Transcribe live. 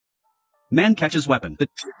Man catches weapon. The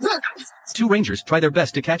two rangers try their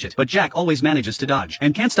best to catch it, but Jack always manages to dodge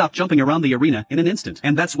and can't stop jumping around the arena in an instant.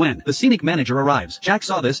 And that's when the scenic manager arrives. Jack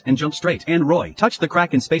saw this and jumped straight, and Roy touched the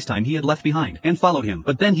crack in spacetime he had left behind and followed him.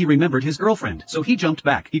 But then he remembered his girlfriend, so he jumped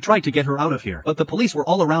back. He tried to get her out of here, but the police were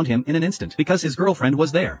all around him in an instant because his girlfriend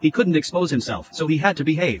was there. He couldn't expose himself, so he had to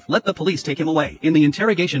behave. Let the police take him away. In the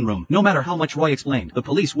interrogation room, no matter how much Roy explained, the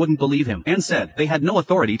police wouldn't believe him and said they had no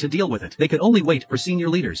authority to deal with it. They could only wait for senior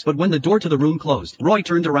leaders. But when the door to the room closed, Roy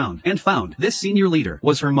turned around and found this senior leader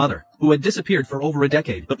was her mother, who had disappeared for over a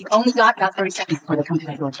decade. You've only got about 30 seconds before they come to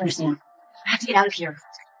that door. Do you understand? I have to get out of here.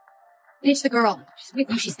 Reach the girl. She's with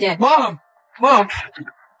you. She's dead. Mom! Mom!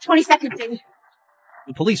 20 seconds, baby.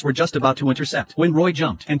 The police were just about to intercept when Roy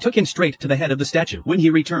jumped and took him straight to the head of the statue. When he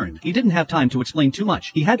returned, he didn't have time to explain too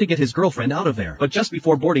much. He had to get his girlfriend out of there. But just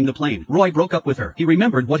before boarding the plane, Roy broke up with her. He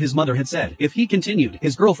remembered what his mother had said. If he continued,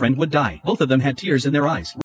 his girlfriend would die. Both of them had tears in their eyes.